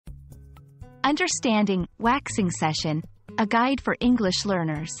Understanding Waxing Session, a guide for English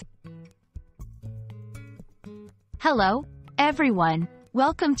learners. Hello, everyone.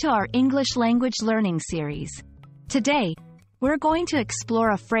 Welcome to our English language learning series. Today, we're going to explore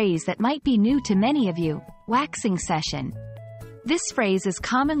a phrase that might be new to many of you, waxing session. This phrase is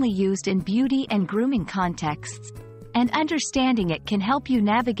commonly used in beauty and grooming contexts, and understanding it can help you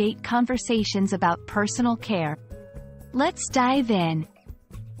navigate conversations about personal care. Let's dive in.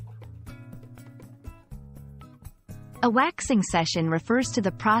 A waxing session refers to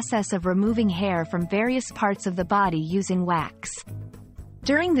the process of removing hair from various parts of the body using wax.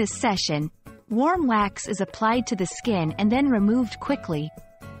 During this session, warm wax is applied to the skin and then removed quickly,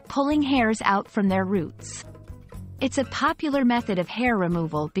 pulling hairs out from their roots. It's a popular method of hair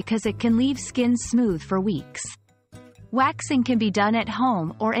removal because it can leave skin smooth for weeks. Waxing can be done at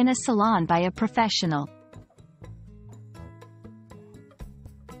home or in a salon by a professional.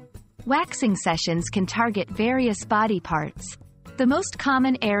 Waxing sessions can target various body parts. The most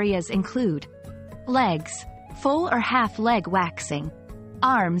common areas include legs, full or half leg waxing,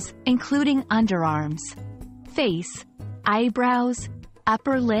 arms, including underarms, face, eyebrows,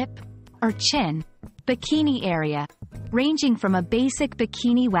 upper lip, or chin, bikini area, ranging from a basic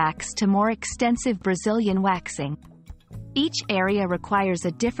bikini wax to more extensive Brazilian waxing. Each area requires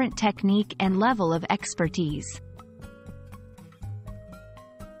a different technique and level of expertise.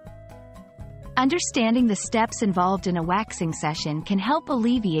 Understanding the steps involved in a waxing session can help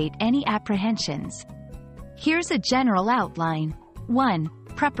alleviate any apprehensions. Here's a general outline. 1.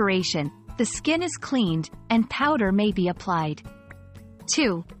 Preparation. The skin is cleaned, and powder may be applied.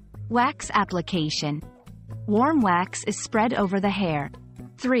 2. Wax application. Warm wax is spread over the hair.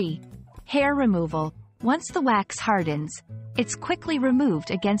 3. Hair removal. Once the wax hardens, it's quickly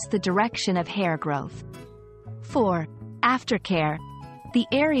removed against the direction of hair growth. 4. Aftercare. The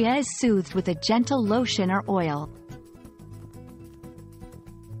area is soothed with a gentle lotion or oil.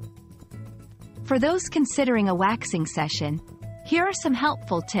 For those considering a waxing session, here are some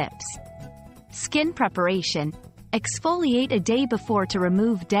helpful tips. Skin preparation. Exfoliate a day before to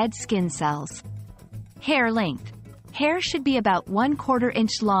remove dead skin cells. Hair length. Hair should be about 1/4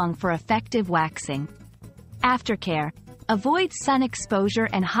 inch long for effective waxing. Aftercare. Avoid sun exposure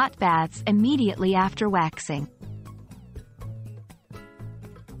and hot baths immediately after waxing.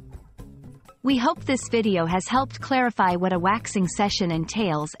 We hope this video has helped clarify what a waxing session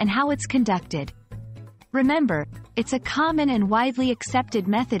entails and how it's conducted. Remember, it's a common and widely accepted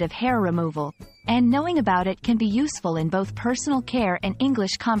method of hair removal, and knowing about it can be useful in both personal care and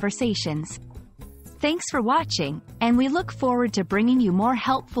English conversations. Thanks for watching, and we look forward to bringing you more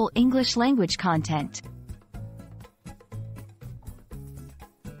helpful English language content.